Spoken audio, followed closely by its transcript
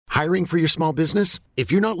Hiring for your small business?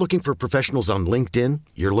 If you're not looking for professionals on LinkedIn,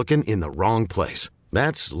 you're looking in the wrong place.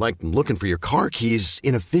 That's like looking for your car keys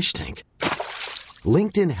in a fish tank.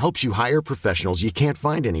 LinkedIn helps you hire professionals you can't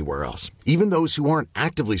find anywhere else, even those who aren't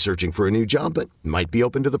actively searching for a new job but might be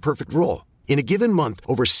open to the perfect role. In a given month,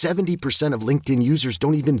 over 70% of LinkedIn users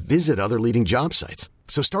don't even visit other leading job sites.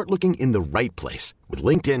 So start looking in the right place. With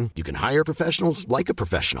LinkedIn, you can hire professionals like a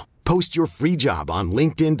professional. Post your free job on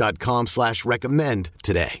linkedin.com/recommend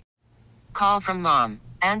today. Call from mom.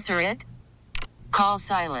 Answer it. Call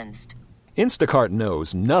silenced. Instacart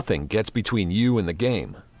knows nothing gets between you and the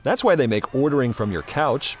game. That's why they make ordering from your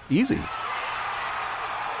couch easy.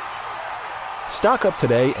 Stock up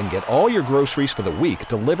today and get all your groceries for the week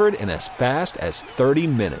delivered in as fast as 30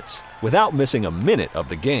 minutes without missing a minute of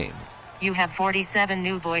the game. You have 47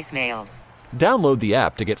 new voicemails. Download the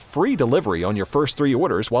app to get free delivery on your first 3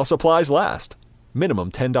 orders while supplies last.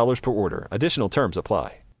 Minimum $10 per order. Additional terms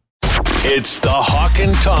apply. It's the Hawk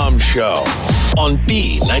and Tom Show on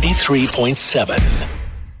B93.7.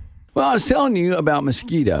 Well, I was telling you about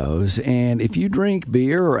mosquitoes, and if you drink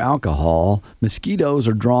beer or alcohol, mosquitoes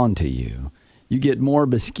are drawn to you. You get more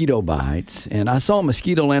mosquito bites. And I saw a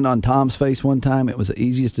mosquito land on Tom's face one time. It was the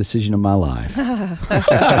easiest decision of my life.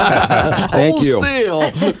 Thank you.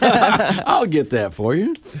 Still. I'll get that for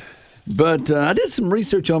you. But I did some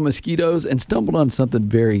research on mosquitoes and stumbled on something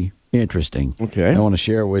very interesting. Okay. I want to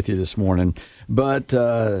share with you this morning. But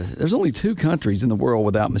there's only 2 countries in the world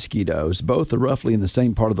without mosquitoes. Both are roughly in the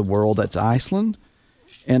same part of the world. That's Iceland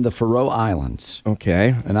and the Faroe Islands.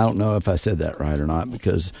 Okay. And I don't know if I said that right or not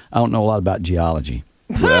because I don't know a lot about geology.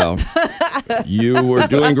 Well, you were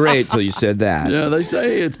doing great till you said that. Yeah, they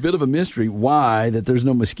say it's a bit of a mystery why that there's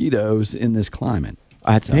no mosquitoes in this climate.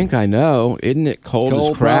 I think I know. Isn't it cold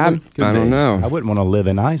as crap? I don't know. I wouldn't want to live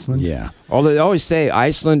in Iceland. Yeah. Although they always say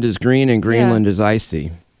Iceland is green and Greenland is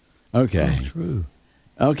icy. Okay. Oh, true.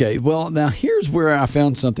 Okay, well, now here's where I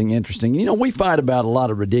found something interesting. You know, we fight about a lot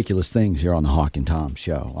of ridiculous things here on the Hawk and Tom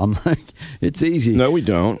Show. I'm like, it's easy. No, we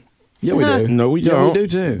don't. Yeah, we do. No, we Yeah, don't. we do,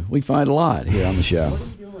 too. We fight a lot here on the show. What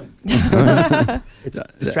are you doing? It's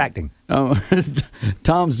distracting. Oh,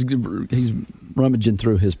 he's rummaging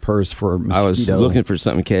through his purse for a mosquito. I was looking for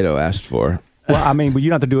something Cato asked for. Well, I mean, but you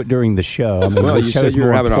don't have to do it during the show. I mean, Well, the you show's said you were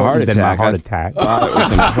more having a heart important than my attack. heart attack. Thought it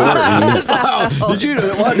was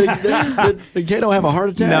important. Did you? Did Cato have a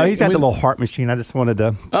heart attack? No, he's got the little heart machine. I just wanted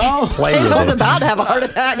to play with I was it. about to have a heart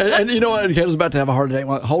attack. And you know what? Cato's about to have a heart attack.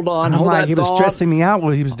 Hold on, hold that He was thought. stressing me out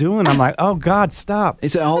what he was doing. I'm like, oh, God, stop. He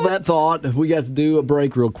said, hold that thought. We got to do a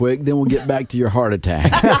break real quick. Then we'll get back to your heart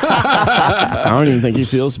attack. I don't even think he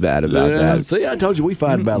feels bad about that. See, I told you we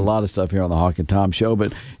fight about a lot of stuff here on the Hawk and Tom Show.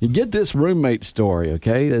 But you get this roommate story,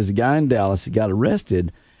 okay? There's a guy in Dallas who got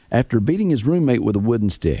arrested after beating his roommate with a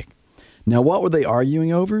wooden stick. Now, what were they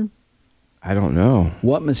arguing over? I don't know.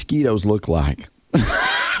 What mosquitoes look like.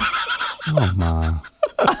 Oh, my.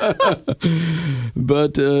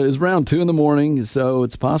 But it's around 2 in the morning, so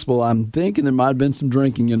it's possible. I'm thinking there might have been some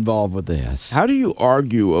drinking involved with this. How do you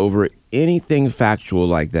argue over anything factual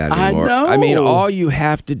like that anymore? I know. I mean, all you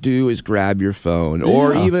have to do is grab your phone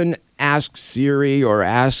or Yeah. even ask Siri or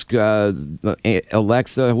ask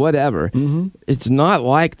Alexa, whatever. Mm-hmm. It's not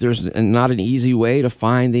like there's not an easy way to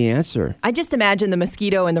find the answer. I just imagine the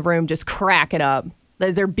mosquito in the room just cracking up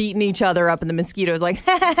as they're beating each other up, and the mosquito's like,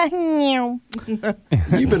 meow.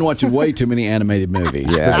 You've been watching way too many animated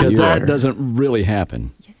movies Yeah, because you that are. doesn't really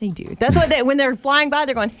happen. Yes, they do. That's what when they're flying by,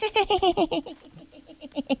 they're going,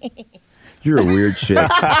 You're a weird chick.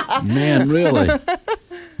 Man, really?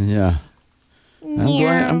 Yeah.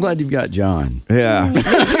 I'm glad you've got John. Yeah.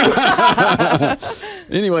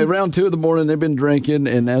 Anyway, round 2 of the morning, they've been drinking,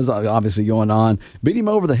 and as obviously going on, beat him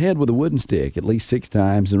over the head with a wooden stick at least 6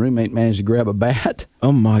 times. The roommate managed to grab a bat.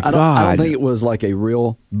 Oh, my God. I don't think it was like a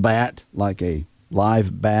real bat, like a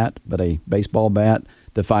live bat, but a baseball bat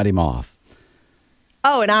to fight him off.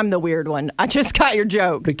 oh, and I'm the weird one. I just got your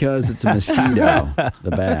joke. Because it's a mosquito,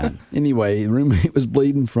 the bat. Anyway, the roommate was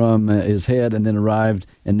bleeding from his head and then arrived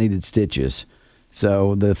and needed stitches.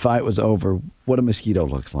 So the fight was over. What a mosquito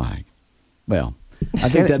looks like. Well, I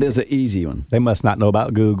think that is an easy one. They must not know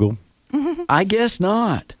about Google. I guess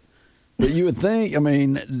not. But you would think, I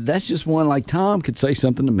mean, that's just one like Tom could say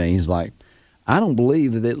something to me. He's like, I don't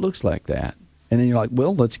believe that it looks like that. And then you're like,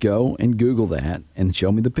 well, let's go and Google that and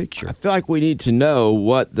show me the picture. I feel like we need to know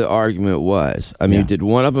what the argument was. I mean, did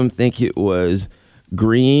one of them think it was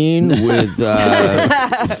green with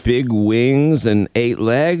big wings and 8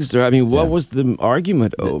 legs? Or I mean, what was the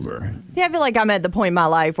argument over? See, I feel like I'm at the point in my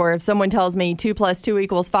life where if someone tells me 2 + 2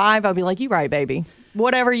 = 5, I'll be like, you right, baby.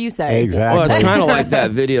 Whatever you say. Exactly. Well, it's kind of like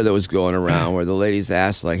that video that was going around where the ladies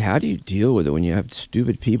asked, like, how do you deal with it when you have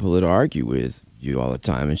stupid people that argue with you all the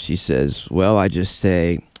time? And she says, well, I just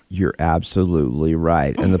say, you're absolutely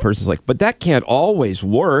right. And the person's like, but that can't always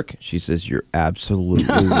work. She says, you're absolutely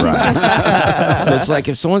right. So it's like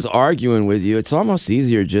if someone's arguing with you, it's almost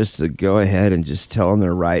easier just to go ahead and just tell them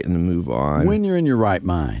they're right and move on. When you're in your right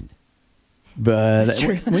mind. But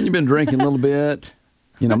when you've been drinking a little bit,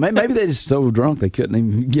 you know, maybe they're just so drunk they couldn't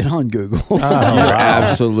even get on Google. You're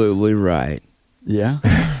absolutely right. Yeah.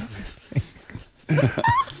 I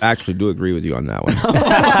actually do agree with you on that one.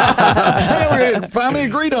 Hey, we finally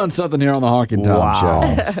agreed on something here on the Hawk and Tom Show.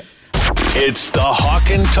 It's the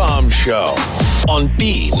Hawk and Tom Show on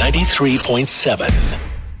B93.7.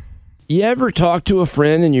 You ever talk to a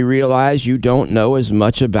friend and you realize you don't know as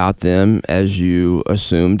much about them as you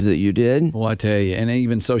assumed that you did? Well, I tell you, and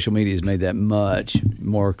even social media has made that much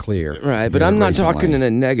more clear. Right, but I'm not talking in a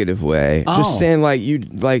negative way. Just saying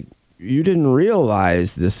you didn't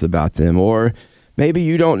realize this about them, or maybe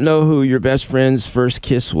you don't know who your best friend's first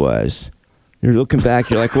kiss was. You're looking back,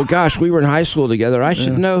 you're like, well, gosh, we were in high school together. I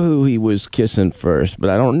should know who he was kissing first, but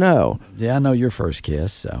I don't know. Yeah, I know your first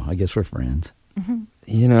kiss, so I guess we're friends. Mm-hmm.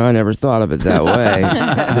 You know, I never thought of it that way.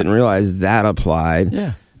 I didn't realize that applied.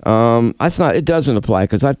 Yeah. It doesn't apply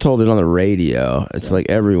because I've told it on the radio. It's like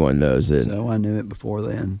everyone knows it. So I knew it before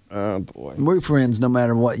then. Oh, boy. We're friends no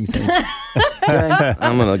matter what you think. Okay?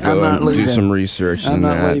 I'm going to go and do some research I'm on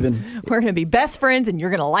not that. leaving. We're going to be best friends, and you're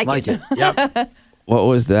going to like it. Yep. What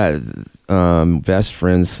was that best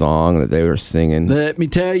friend song that they were singing? Let me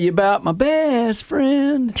tell you about my best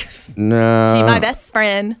friend. No. She my best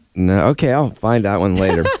friend. No. Okay, I'll find out one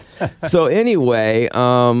later. So anyway,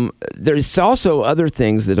 there's also other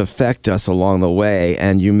things that affect us along the way,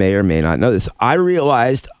 and you may or may not know this. I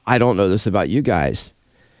realized I don't know this about you guys.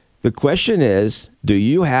 The question is, do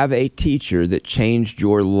you have a teacher that changed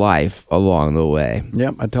your life along the way?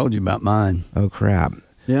 Yep, I told you about mine. Oh, crap.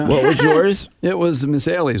 Yeah. What was yours? It was Miss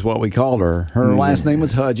Ellie is what we called her. Her last name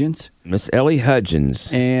was Hudgens. Miss Ellie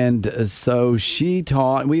Hudgens. And so she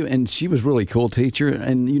taught, and she was a really cool teacher.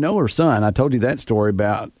 And you know her son, I told you that story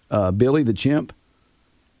about Billy the chimp.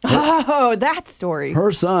 Oh, that story.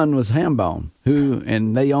 Her son was Hambone,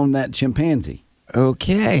 and they owned that chimpanzee.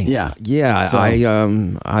 Okay. Yeah. Yeah. So-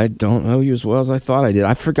 I don't know you as well as I thought I did.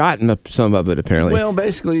 I've forgotten some of it apparently. Well,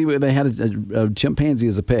 basically, they had a chimpanzee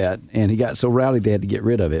as a pet, and he got so rowdy they had to get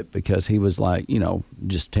rid of it because he was like,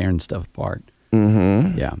 just tearing stuff apart.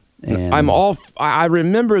 Mm-hmm. Yeah. And I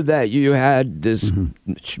remember that you had this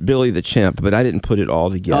Billy the chimp, but I didn't put it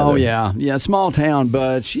all together. Oh yeah, small town,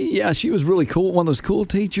 but she was really cool. One of those cool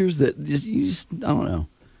teachers that you just I don't know.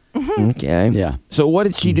 Okay. Yeah. So what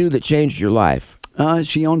did she do that changed your life?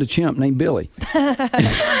 She owned a chimp named Billy.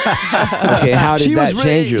 Okay, how did that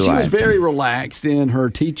change your life? She was very relaxed in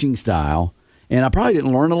her teaching style, and I probably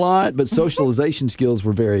didn't learn a lot, but socialization skills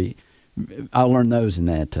were I learned those in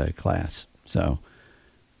that class. So.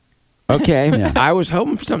 Okay. Yeah. I was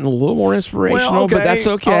hoping for something a little more inspirational, but that's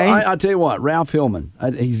okay. I'll tell you what, Ralph Hillman,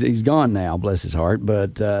 he's gone now, bless his heart,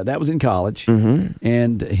 but that was in college,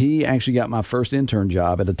 and he actually got my first intern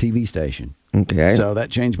job at a TV station. Okay. So that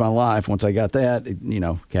changed my life. Once I got that, it,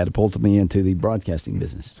 catapulted me into the broadcasting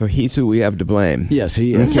business. So he's who we have to blame. Yes,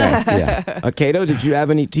 he is. Okay. Yeah. Cato, did you have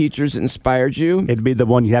any teachers that inspired you? It'd be the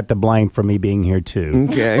one you have to blame for me being here, too.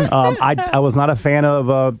 Okay. I was not a fan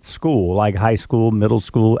of school, like high school, middle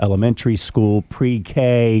school, elementary school,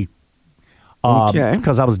 pre-K,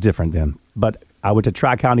 because I was different then. But I went to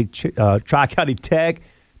Tri-County Tech,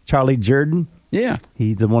 Charlie Jordan. Yeah.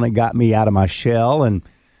 He's the one that got me out of my shell and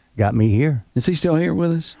got me here. Is he still here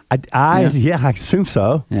with us? I assume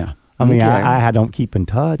so. Yeah. I mean, Okay. I don't keep in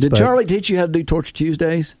touch. Did but Charlie teach you how to do Torture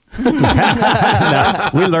Tuesdays? No,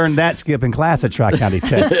 we learned that skip in class at Tri-County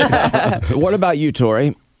Tech. What about you,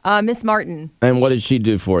 Tori? Miss Martin. And what did she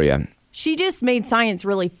do for you? She just made science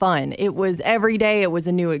really fun. It was every day. It was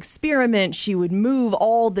a new experiment. She would move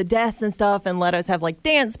all the desks and stuff and let us have like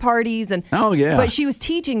dance parties. And Oh, yeah. But she was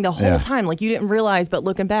teaching the whole time. Like you didn't realize, but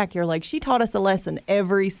looking back, you're like, she taught us a lesson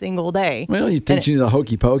every single day. Well, you teach you the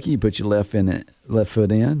hokey pokey, you put your left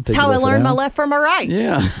foot in. That's how I learned my left from my right.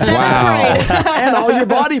 Yeah. Seventh grade. And all your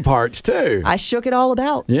body parts, too. I shook it all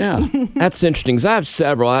about. Yeah. That's interesting because I have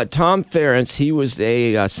several. Tom Ferentz, he was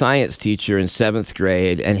a science teacher in 7th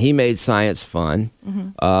grade, and he made science fun.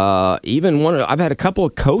 Even I've had a couple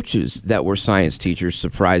of coaches that were science teachers,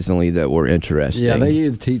 surprisingly, that were interesting. Yeah, they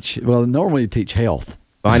either teach, normally you teach health.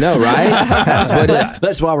 I know, right? But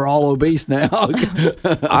that's why we're all obese now.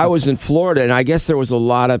 I was in Florida, and I guess there was a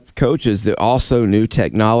lot of coaches that also knew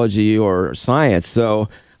technology or science. So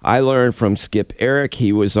I learned from Skip Eric.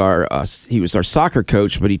 He was our soccer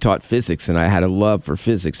coach, but he taught physics, and I had a love for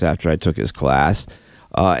physics after I took his class.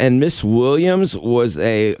 And Miss Williams was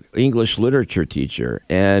a English literature teacher,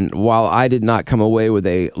 and while I did not come away with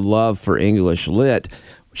a love for English lit,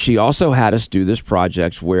 she also had us do this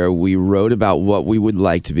project where we wrote about what we would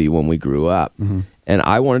like to be when we grew up. Mm-hmm. And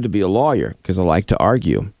I wanted to be a lawyer because I like to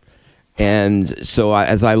argue. And so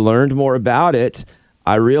as I learned more about it,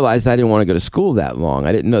 I realized I didn't want to go to school that long.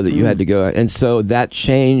 I didn't know that you had to go. And so that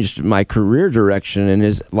changed my career direction and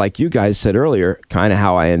is, like you guys said earlier, kind of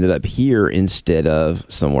how I ended up here instead of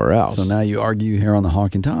somewhere else. So now you argue here on the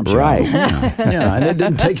Hawk and Tom Show. Right. Yeah, and it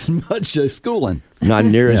didn't take as much schooling. Not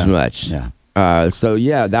near as much. Yeah. So,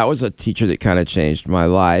 that was a teacher that kind of changed my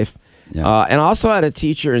life. Yeah. And I also had a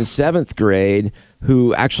teacher in 7th grade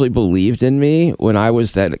who actually believed in me when I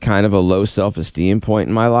was at kind of a low self-esteem point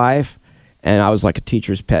in my life. And I was like a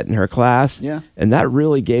teacher's pet in her class. Yeah. And that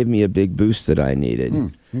really gave me a big boost that I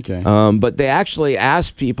needed. Okay. But they actually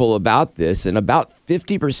asked people about this, and about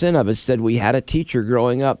 50% of us said we had a teacher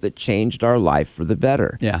growing up that changed our life for the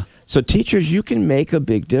better. Yeah. So teachers, you can make a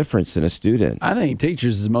big difference in a student. I think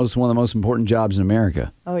teachers is one of the most important jobs in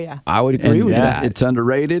America. Oh, yeah. I would agree with that. It's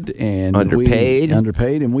underrated and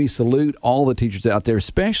underpaid, and we salute all the teachers out there,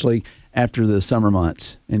 especially after the summer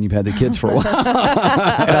months, and you've had the kids for a while.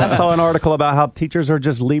 And I saw an article about how teachers are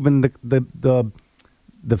just leaving the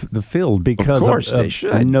field because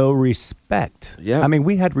of no respect. Yeah. I mean,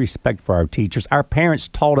 we had respect for our teachers. Our parents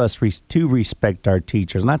taught us to respect our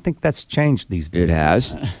teachers, and I think that's changed these days. It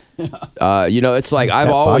has. It's like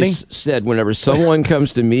I've always said, whenever someone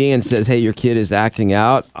comes to me and says, hey, your kid is acting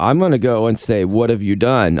out, I'm going to go and say, what have you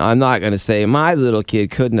done? I'm not going to say, my little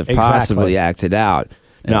kid couldn't have possibly acted out.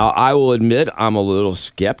 Yeah. Now, I will admit I'm a little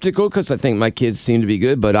skeptical because I think my kids seem to be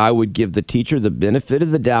good, but I would give the teacher the benefit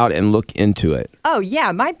of the doubt and look into it. Oh,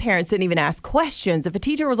 yeah. My parents didn't even ask questions. If a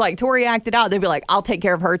teacher was like, Tori acted out, they'd be like, I'll take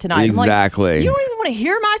care of her tonight. Exactly. I'm like, you don't even want to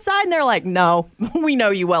hear my side? And they're like, no, we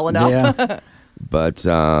know you well enough. Yeah. But,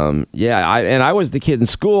 I was the kid in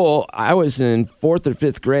school. I was in 4th or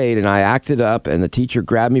 5th grade, and I acted up, and the teacher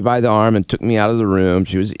grabbed me by the arm and took me out of the room.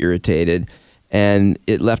 She was irritated. And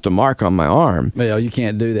it left a mark on my arm. Well, you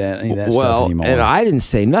can't do that, any of that stuff anymore. And I didn't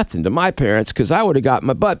say nothing to my parents because I would have got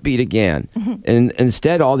my butt beat again. And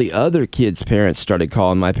instead, all the other kids' parents started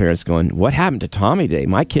calling my parents going, what happened to Tommy today?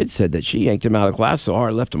 My kid said that she yanked him out of class so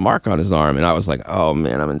hard, left a mark on his arm. And I was like, oh,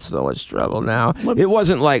 man, I'm in so much trouble now. It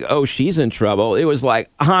wasn't like, oh, she's in trouble. It was like,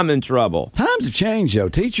 I'm in trouble. Times have changed, though.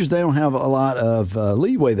 Teachers, they don't have a lot of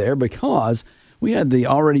leeway there because we had the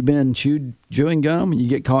already been chewing gum, and you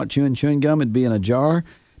get caught chewing gum, it'd be in a jar.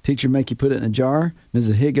 Teacher make you put it in a jar,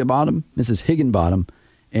 Mrs. Higginbottom,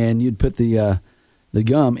 and you'd put the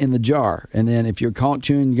gum in the jar. And then if you're caught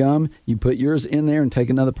chewing gum, you put yours in there and take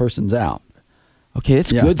another person's out. Okay,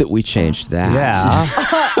 it's good that we changed that. Yeah.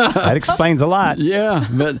 That explains a lot. Yeah,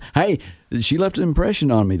 but hey, she left an impression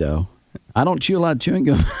on me, though. I don't chew a lot of chewing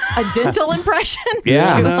gum. A dental impression?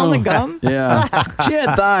 Yeah. Chewing on the gum? Yeah. She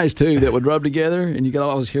had thighs, too, that would rub together, and you could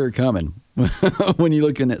always hear her coming when you're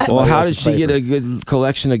looking at somebody Well, how did else's she paper. get a good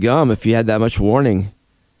collection of gum if you had that much warning?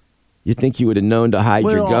 You'd think you would have known to hide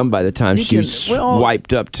your gum by the time she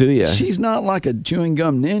swiped up to you. She's not like a chewing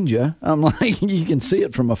gum ninja. I'm like, you can see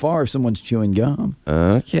it from afar if someone's chewing gum.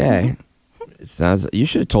 Okay. It sounds. You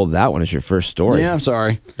should have told that one as your first story. Yeah, I'm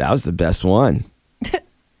sorry. That was the best one.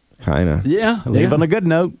 Kind of. Yeah. Leave on a good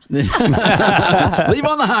note. Leave on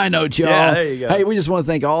the high note, y'all. Yeah, there you go. Hey, we just want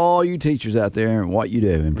to thank all you teachers out there and what you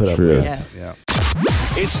do and put up with. Yeah.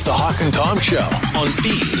 It's the Hawk and Tom Show on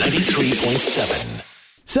B93.7.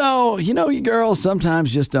 So, you girls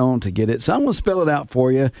sometimes just don't get it. So I'm going to spell it out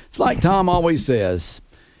for you. It's like Tom always says,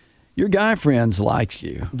 your guy friends like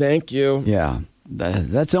you. Thank you. Yeah.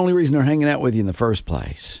 That's the only reason they're hanging out with you in the first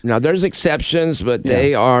place. Now, there's exceptions, but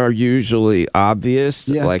they are usually obvious.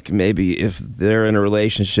 Yeah. Like maybe if they're in a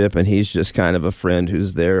relationship and he's just kind of a friend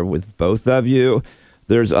who's there with both of you,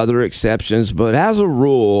 there's other exceptions. But as a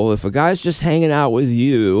rule, if a guy's just hanging out with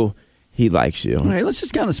you, he likes you. All right, let's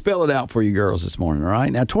just kind of spell it out for you girls this morning, all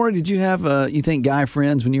right? Now, Tori, did you have, you think, guy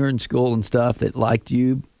friends when you were in school and stuff that liked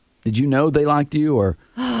you? Did you know they liked you, or?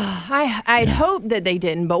 I'd hoped that they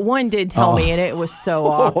didn't, but one did tell me, and it was so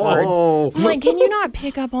awkward. I'm like, can you not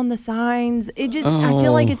pick up on the signs? I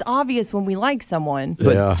feel like it's obvious when we like someone.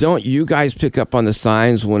 But don't you guys pick up on the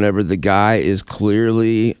signs whenever the guy is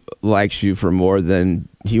clearly likes you for more than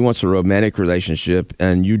he wants a romantic relationship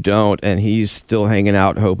and you don't, and he's still hanging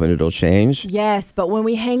out hoping it'll change. Yes, but when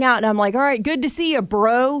we hang out and I'm like, all right, good to see you,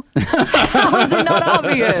 bro. How is it not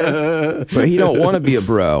obvious? But he don't want to be a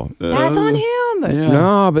bro. That's on him. Yeah.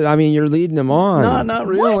 No, but I mean, you're leading him on. Not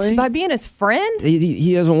really. What? By being his friend?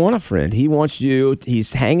 He doesn't want a friend. He wants you.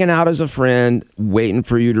 He's hanging out as a friend, waiting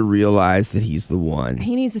for you to realize that he's the one.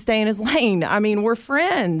 He needs to stay in his lane. I mean, we're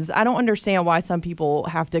friends. I don't understand why some people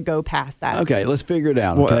have to go past that. Okay, let's figure it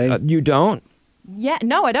out, okay? Well, you don't? Yeah,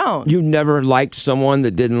 no, I don't. You never liked someone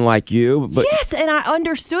that didn't like you? But Yes, and I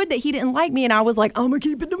understood that he didn't like me, and I was like, I'm going to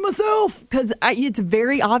keep it to myself. Because it's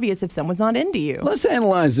very obvious if someone's not into you. Let's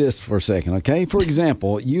analyze this for a second, okay? For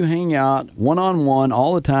example, you hang out one-on-one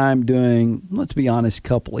all the time doing, let's be honest,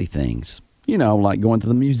 coupley things. You know, like going to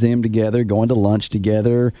the museum together, going to lunch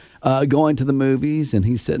together, going to the movies, and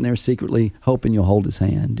he's sitting there secretly hoping you'll hold his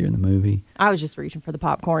hand during the movie. I was just reaching for the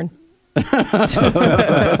popcorn.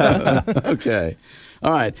 Okay.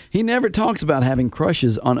 All right. He never talks about having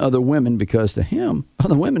crushes on other women because to him,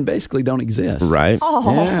 other women basically don't exist. right?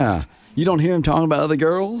 Oh, Yeah. You don't hear him talking about other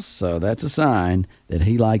girls, so that's a sign that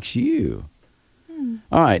he likes you.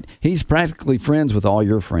 All right. He's practically friends with all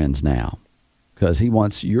your friends now because he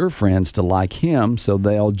wants your friends to like him, so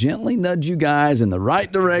they'll gently nudge you guys in the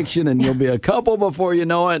right direction, and you'll be a couple before you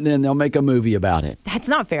know it, and then they'll make a movie about it. that's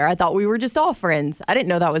not fair. I thought we were just all friends. I didn't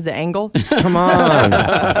know that was the angle. Come on.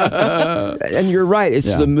 And you're right. It's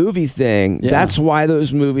Yeah. the movie thing. Yeah. That's why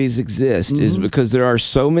those movies exist, is because there are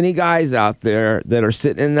so many guys out there that are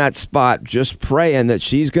sitting in that spot just praying that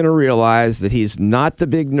she's going to realize that he's not the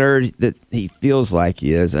big nerd that he feels like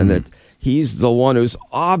he is, and that he's the one who's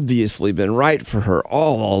obviously been right for her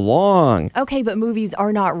all along. Okay, but movies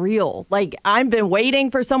are not real. Like, I've been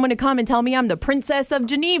waiting for someone to come and tell me I'm the Princess of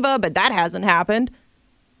Geneva, but that hasn't happened.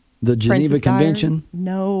 The Geneva Princess Convention? Diaries?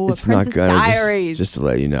 No, It's Princess not gonna. Diaries. Just to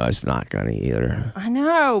let you know, it's not gonna either. I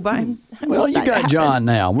know, but I Well, want you that to got happen. John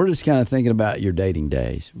now. We're just kind of thinking about your dating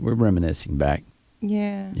days. We're reminiscing back.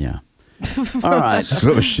 Yeah. Yeah. All right.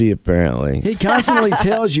 So is she apparently. He constantly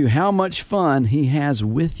tells you how much fun he has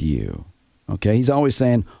with you. Okay. He's always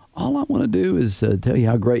saying, all I want to do is tell you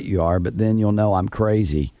how great you are, but then you'll know I'm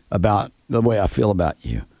crazy about the way I feel about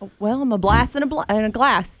you. Well, I'm a blast in a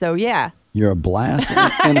glass, so yeah. You're a blast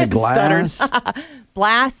in a glass.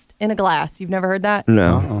 Blast in a glass. You've never heard that?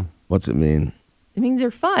 No. What's it mean? It means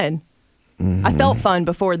you're fun. I felt fun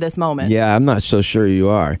before this moment. Yeah, I'm not so sure you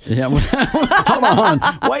are. Yeah. Hold on.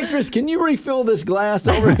 Waitress, can you refill this glass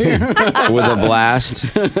over here? With a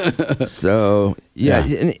blast. So, yeah.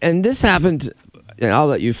 And this happened, and I'll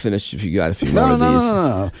let you finish if you got a few more of these.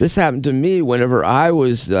 No. This happened to me whenever I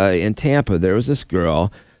was in Tampa. There was this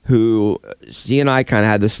girl who, she and I kind of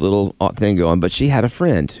had this little thing going, but she had a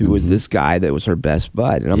friend who was this guy that was her best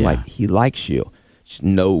bud. And I'm like, he likes you. There's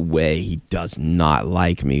no way he does not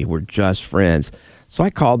like me. We're just friends. So I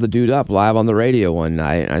called the dude up live on the radio one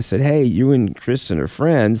night, and I said, hey, you and Kristen are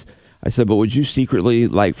friends. I said, but would you secretly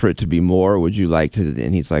like for it to be more? Would you like to?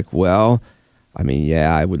 And he's like, well, I mean,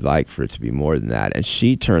 yeah, I would like for it to be more than that. And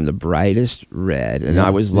she turned the brightest red. And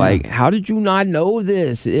I was like, how did you not know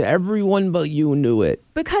this? Everyone but you knew it.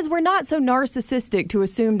 Because we're not so narcissistic to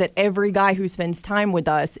assume that every guy who spends time with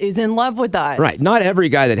us is in love with us. Right. Not every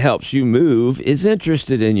guy that helps you move is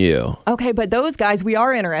interested in you. Okay, but those guys we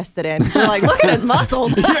are interested in. We're like, look at his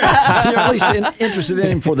muscles. You're at least interested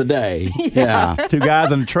in him for the day. Yeah. Two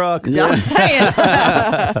guys in a truck. I'm saying.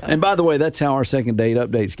 And by the way, that's how our second date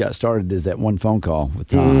updates got started, is that one phone call with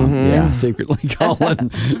Tom. Yeah, secretly calling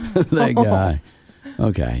that guy.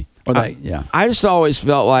 Okay. Or they, yeah. I just always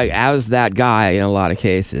felt like, as that guy in a lot of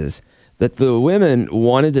cases, that the women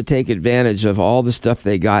wanted to take advantage of all the stuff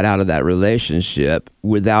they got out of that relationship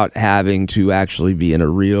without having to actually be in a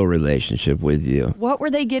real relationship with you. What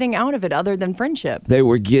were they getting out of it other than friendship? They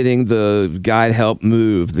were getting the guy to help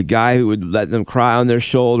move, the guy who would let them cry on their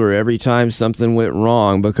shoulder every time something went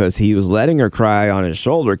wrong because he was letting her cry on his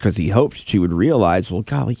shoulder because he hoped she would realize, well,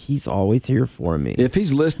 golly, he's always here for me. If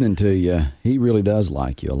he's listening to you, he really does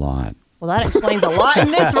like you a lot. Well, that explains a lot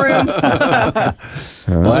in this room.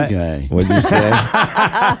 Okay. What did you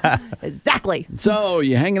say? Exactly. So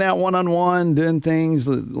you're hanging out one-on-one, doing things,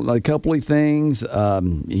 like coupley things.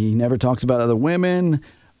 He never talks about other women.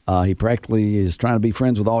 He practically is trying to be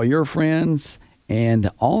friends with all your friends.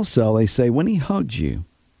 And also, they say when he hugs you,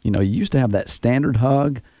 you used to have that standard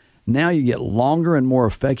hug. Now you get longer and more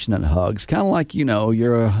affectionate hugs, kind of like,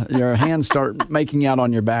 your hands start making out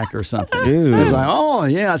on your back or something. Ew. It's like, oh,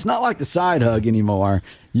 yeah, it's not like the side hug anymore.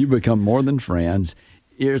 You become more than friends.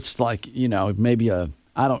 It's like, maybe a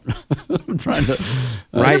I don't. I'm trying to.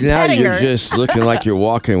 Right now, petting you're her. just looking like you're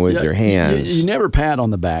walking with your hands. You never pat on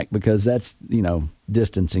the back because that's,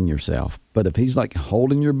 distancing yourself. But if he's like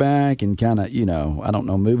holding your back and kind of, I don't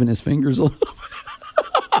know, moving his fingers a little.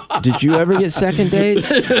 Did you ever get second dates?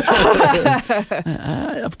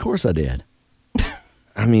 Of course I did.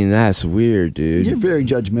 I mean, that's weird, dude. You're very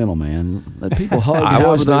judgmental, man. Let people hug. I however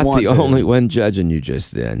was they not want the to. only one judging you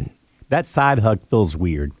just then. That side hug feels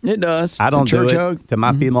weird. It does. I don't The church do it hug. to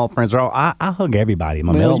my female friends. I hug everybody.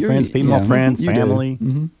 My Well, male you're- friends, female yeah, friends, you do. family.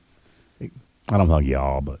 I don't hug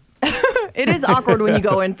y'all, but It is awkward when you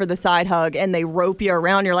go in for the side hug and they rope you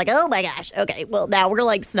around. You're like, oh my gosh, okay, well now we're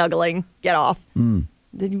like snuggling. Get off.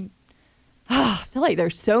 Then I feel like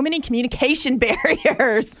there's so many communication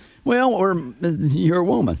barriers. Well, you're a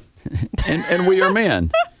woman, and we are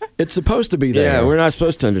men. It's supposed to be there. Yeah, we're not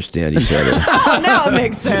supposed to understand each other. Now it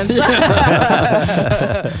makes sense.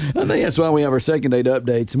 I think that's why we have our second date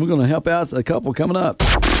updates, and we're going to help out a couple coming up.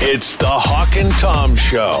 It's the Hawk and Tom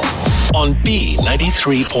Show on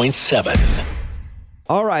B93.7.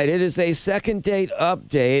 All right, it is a second date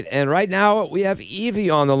update, and right now we have Evie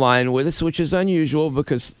on the line with us, which is unusual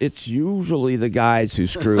because it's usually the guys who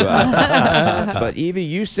screw up. But Evie,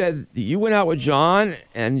 you said you went out with John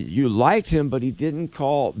and you liked him, but he didn't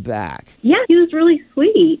call back. Yeah, he was really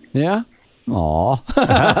sweet. Yeah. Aw.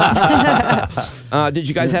 Did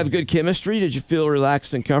you guys have good chemistry? Did you feel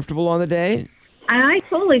relaxed and comfortable on the date? And I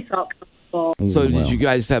totally felt comfortable. So did you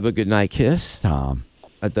guys have a good night kiss? Tom.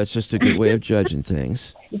 That's just a good way of judging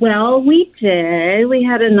things. Well, we did. We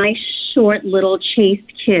had a nice, short, little chaste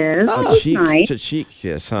kiss. Oh, It was nice. It's a cheek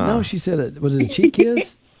kiss, huh? No, she said it. Was it a cheek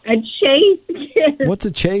kiss? A chaste kiss. What's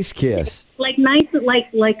a chase kiss? Like nice,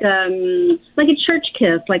 like a church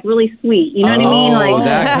kiss, like really sweet. You know what I mean? Oh, Like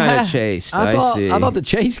that kind of chaste. I see. I thought the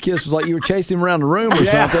chase kiss was like you were chasing him around the room or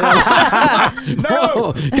something.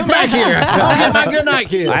 No, come back here. I'll get my good night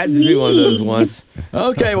kiss. I had to do one of those once.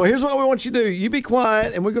 Okay, well, here's what we want you to do. You be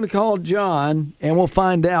quiet, and we're going to call John, and we'll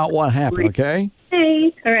find out what happened, okay?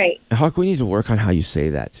 hey, all right. Hawk, we need to work on how you say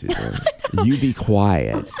that to them. You be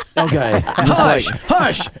quiet. Okay. Hush.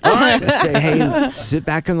 Hush. All right. Say, hey, sit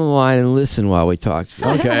back on the line and listen while we talk to you.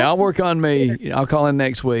 Okay, I'll work on me. I'll call in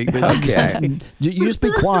next week. But Okay. you just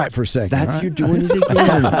be quiet for a second. That's all right? you doing it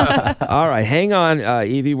again. All right, hang on,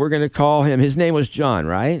 Evie. We're going to call him. His name was John,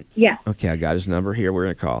 right? Yeah. Okay, I got his number here. We're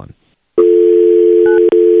going to call him.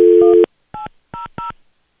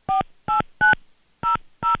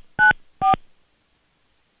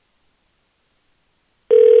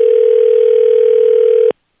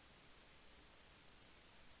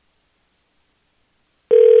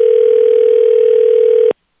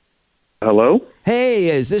 Hello? Hey,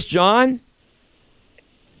 is this John?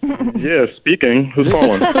 Yeah, speaking. Who's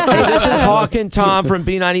calling? Hey, this is Hawk and Tom from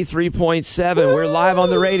B93.7. We're live on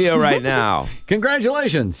the radio right now.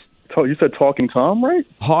 Congratulations. You said Talking Tom, right?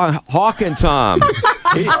 Hawk and Tom.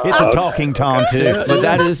 It's a talking Tom, too. But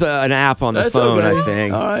that is an app on the That's phone, okay. I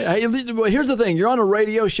think. All right. Hey, well, here's the thing. You're on a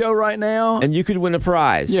radio show right now. And you could win a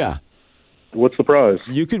prize. Yeah. What's the prize?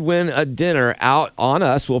 You could win a dinner out on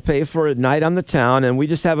us. We'll pay for a night on the town, and we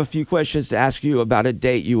just have a few questions to ask you about a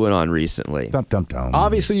date you went on recently. Dum, dum, dum.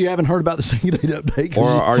 Obviously, you haven't heard about the second date update. 'cause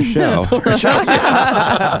Or our show.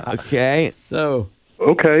 you- Okay. So,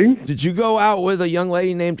 Okay. Did you go out with a young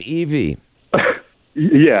lady named Evie?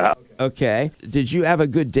 Yeah. Okay. Did you have a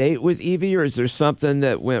good date with Evie, or is there something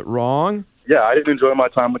that went wrong? Yeah, I did enjoy my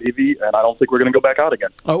time with Evie, and I don't think we're going to go back out again.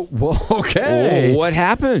 oh, well, okay. Oh, what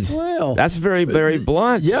happened? Well, That's very, very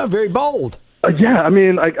blunt. yeah, very bold. Yeah, I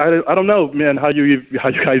mean, I don't know, man, how you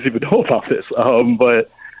guys even know about this. But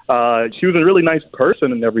she was a really nice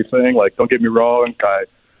person and everything. Like, don't get me wrong,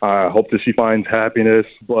 I hope that she finds happiness.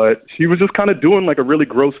 But she was just kind of doing like a really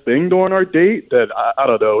gross thing during our date that I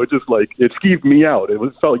don't know. It just like it skeeved me out. It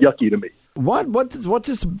felt yucky to me. What's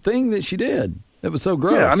this thing that she did that was so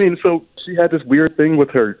gross? Yeah, I mean, so she had this weird thing with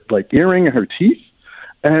her like earring and her teeth.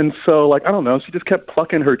 And so, like, I don't know, she just kept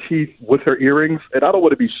plucking her teeth with her earrings. And I don't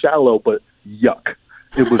want to be shallow, but yuck.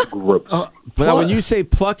 It was gross. But now, when you say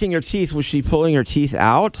plucking her teeth, was she pulling her teeth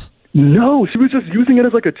out? No, she was just using it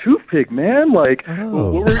as like a toothpick, man. Like,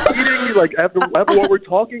 when we're eating, like, after what we're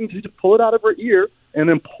talking, she just pull it out of her ear and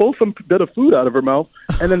then pull some bit of food out of her mouth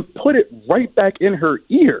and then put it right back in her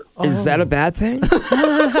ear. Is that a bad thing?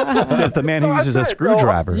 Just the man who uses a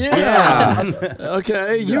screwdriver. Yeah.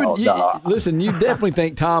 Okay. No. Listen, you definitely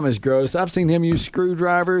think Tom is gross. I've seen him use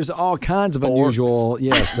screwdrivers, all kinds of unusual.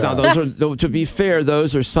 Yes. Now, to be fair,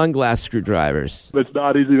 those are sunglass screwdrivers. It's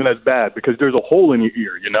not even as bad because there's a hole in your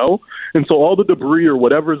ear, you know? And so all the debris or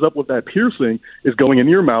whatever's up with that piercing is going in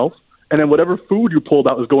your mouth. and then whatever food you pulled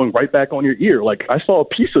out was going right back on your ear. Like, I saw a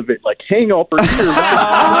piece of it, like, hang off her ear.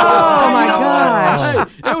 Oh, my gosh.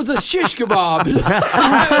 Hey, it was a shish kebab.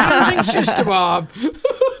 Everything shish kebab.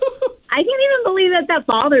 I can't even believe that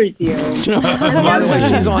bothers you. By the way,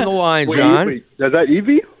 she's on the line, John. Wait, is that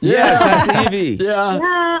Evie? Yes, that's Evie. Yeah.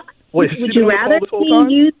 Yeah. Wait, Would you rather see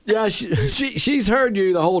you? Yeah, she's heard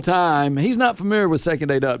you the whole time. He's not familiar with Second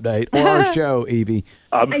Date Update or our show, Evie.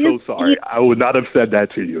 I'm so sorry. I would not have said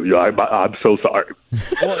that to you. I'm so sorry.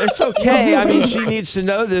 Well, it's okay. I mean, she needs to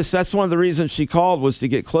know this. That's one of the reasons she called, was to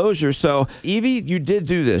get closure. So, Evie, you did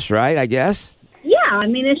do this, right, I guess? Yeah, I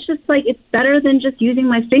mean, it's just like, it's better than just using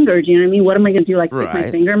my fingers. You know what I mean? What am I going to do? Like, stick my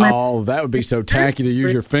finger in my... Oh, that would be so tacky to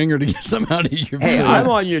use your finger to get some out of your food. Hey, I'm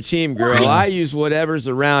on your team, girl. I use whatever's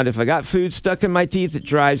around. If I got food stuck in my teeth, it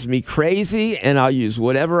drives me crazy, and I'll use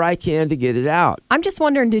whatever I can to get it out. I'm just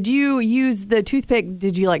wondering, did you use the toothpick?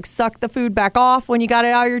 Did you like suck the food back off when you got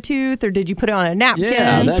it out of your tooth, or did you put it on a napkin?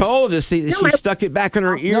 Yeah, he told us she stuck it back in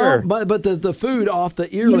her ear. No, but the food off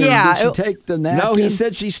the earring, did she take the napkin? No, he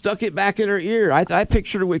said she stuck it back in her ear. I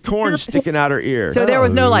pictured her with corn sticking out her ear. So there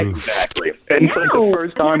was no like... Exactly. And it's like the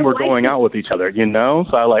first time we're going out with each other, you know?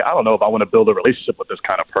 So I don't know if I want to build a relationship with this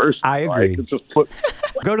kind of person. I agree. Like,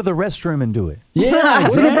 Go to the restroom and do it. Yeah,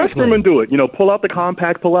 Go to the restroom and do it. You know, pull out the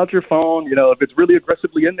compact, pull out your phone. You know, if it's really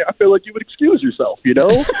aggressively in there, I feel like you would excuse yourself, you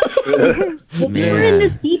know? We were in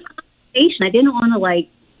this deep conversation. I didn't want to, like,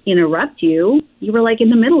 interrupt you. You were like in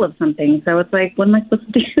the middle of something, so it's like, what am I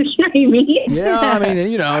supposed to do? You know what I mean? Yeah, I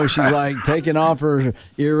mean, you know, she's like taking off her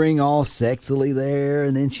earring all sexily there,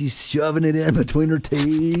 and then she's shoving it in between her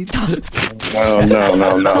teeth.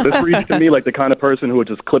 No. This reads to me like the kind of person who would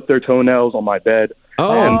just clip their toenails on my bed.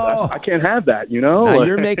 Oh. And I can't have that, you know? Now,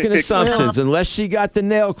 you're making assumptions. Unless she got the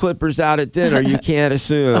nail clippers out at dinner, you can't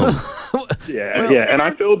assume. Yeah. And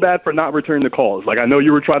I feel bad for not returning the calls. Like, I know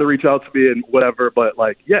you were trying to reach out to me and whatever, but,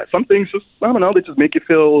 like, yeah, some things just, I don't know, they just make you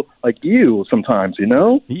feel like you sometimes, you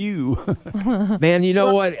know? You. Man, you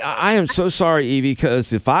know what? I am so sorry, Evie,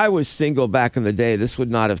 because if I was single back in the day, this would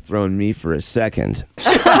not have thrown me for a second.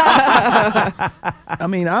 I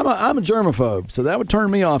mean, I'm a germaphobe, so that would turn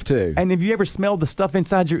me off, too. And have you ever smelled the stuff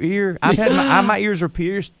inside your ear? I've had my ears are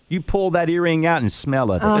pierced. You pull that earring out and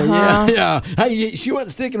smell of it. Yeah. Hey, she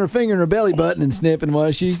wasn't sticking her finger in her belly button and sniffing,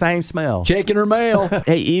 was she? Same smell. Checking her mail.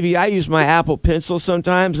 Hey, Evie, I use my Apple Pencil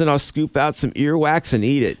sometimes, and I'll scoop out some earwax and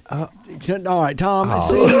eat it. All right, Tom.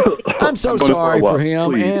 See, I'm so sorry for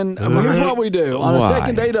him. Please. And here's what we do. On a Why?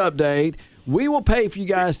 Second Date Update, we will pay for you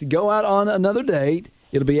guys to go out on another date.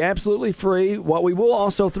 It'll be absolutely free. What we will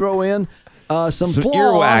also throw in some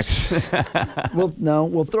floss.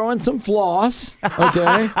 Earwax. We'll throw in some floss.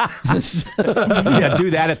 Okay. Yeah,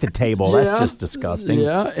 do that at the table. That's just disgusting.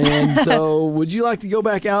 Yeah. And so, would you like to go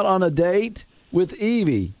back out on a date with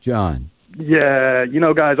Evie, John? Yeah, you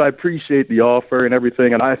know, guys, I appreciate the offer and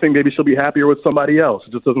everything, and I think maybe she'll be happier with somebody else.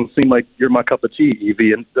 It just doesn't seem like you're my cup of tea,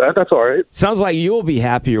 Evie, and that's all right. Sounds like you'll be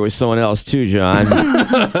happier with someone else too, John.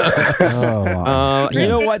 You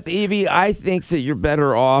know what, Evie? I think that you're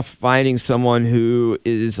better off finding someone who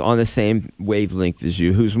is on the same wavelength as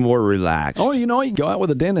you, who's more relaxed. Oh, you know, you go out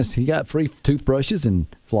with a dentist. He got free toothbrushes and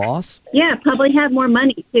floss. Yeah, probably have more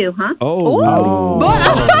money too, huh? And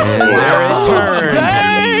there it turns.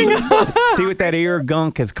 Dang! See what that ear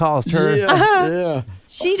gunk has caused her? Yeah.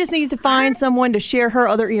 She just needs to find someone to share her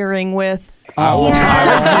other earring with. I would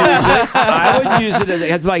use it.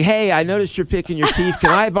 It's like, hey, I noticed you're picking your teeth.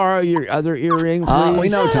 Can I borrow your other earring, please? We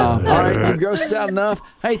know, Tom. All right, you've grossed out enough.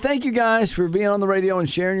 Hey, thank you guys for being on the radio and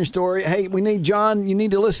sharing your story. Hey, we need John. You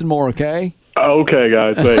need to listen more, okay? Okay,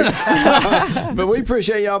 guys, thanks. But we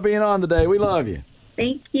appreciate y'all being on today. We love you.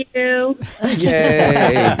 Thank you.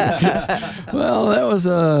 Yay. Well, that was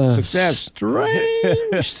a Success.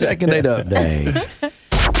 strange Second Date Update.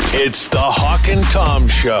 It's the Hawk and Tom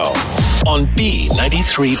Show on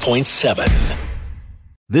B93.7.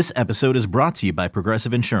 This episode is brought to you by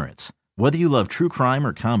Progressive Insurance. Whether you love true crime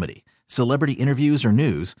or comedy, celebrity interviews or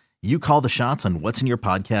news, you call the shots on what's in your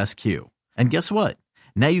podcast queue. And guess what?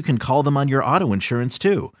 Now you can call them on your auto insurance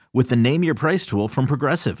too with the Name Your Price tool from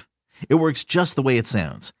Progressive. It works just the way it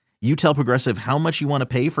sounds. You tell Progressive how much you want to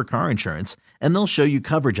pay for car insurance, and they'll show you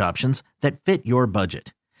coverage options that fit your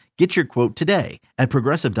budget. Get your quote today at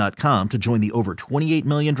Progressive.com to join the over 28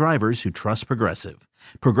 million drivers who trust Progressive.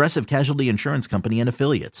 Progressive Casualty Insurance Company and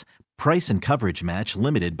Affiliates. Price and coverage match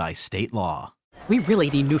limited by state law. We really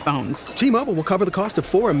need new phones. T-Mobile will cover the cost of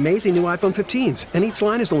 4 amazing new iPhone 15s, and each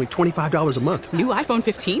line is only $25 a month. New iPhone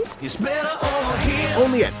 15s? It's better over here.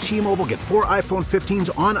 Only at T-Mobile, get 4 iPhone 15s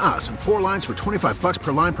on us and 4 lines for $25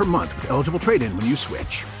 per line per month with eligible trade-in when you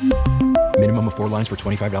switch. Minimum of 4 lines for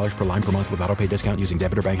 $25 per line per month with autopay discount using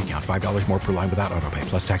debit or bank account. $5 more per line without autopay,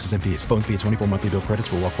 plus taxes and fees. Phone fee at 24 monthly bill credits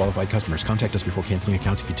for well-qualified customers. Contact us before canceling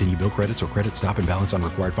account to continue bill credits or credit stop and balance on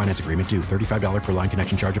required finance agreement due. $35 per line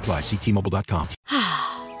connection charge applies. See T-Mobile.com.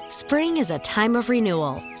 Spring is a time of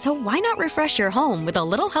renewal, so why not refresh your home with a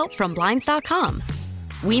little help from Blinds.com?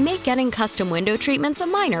 We make getting custom window treatments a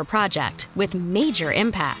minor project with major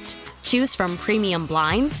impact. Choose from premium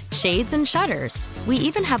blinds, shades, and shutters. We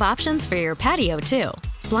even have options for your patio, too.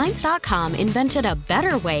 Blinds.com invented a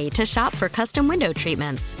better way to shop for custom window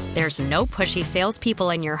treatments. There's no pushy salespeople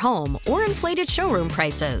in your home or inflated showroom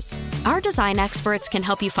prices. Our design experts can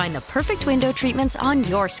help you find the perfect window treatments on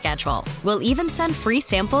your schedule. We'll even send free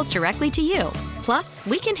samples directly to you. Plus,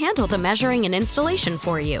 we can handle the measuring and installation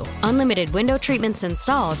for you. Unlimited window treatments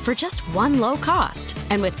installed for just one low cost.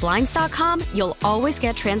 And with Blinds.com, you'll always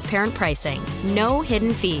get transparent pricing. No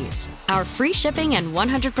hidden fees. Our free shipping and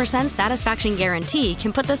 100% satisfaction guarantee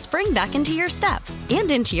can put the spring back into your step and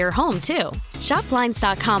into your home, too. Shop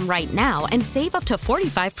Blinds.com right now and save up to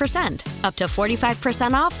 45%. Up to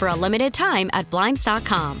 45% off for a limited time at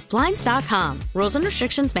Blinds.com. Blinds.com. Rules and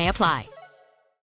restrictions may apply.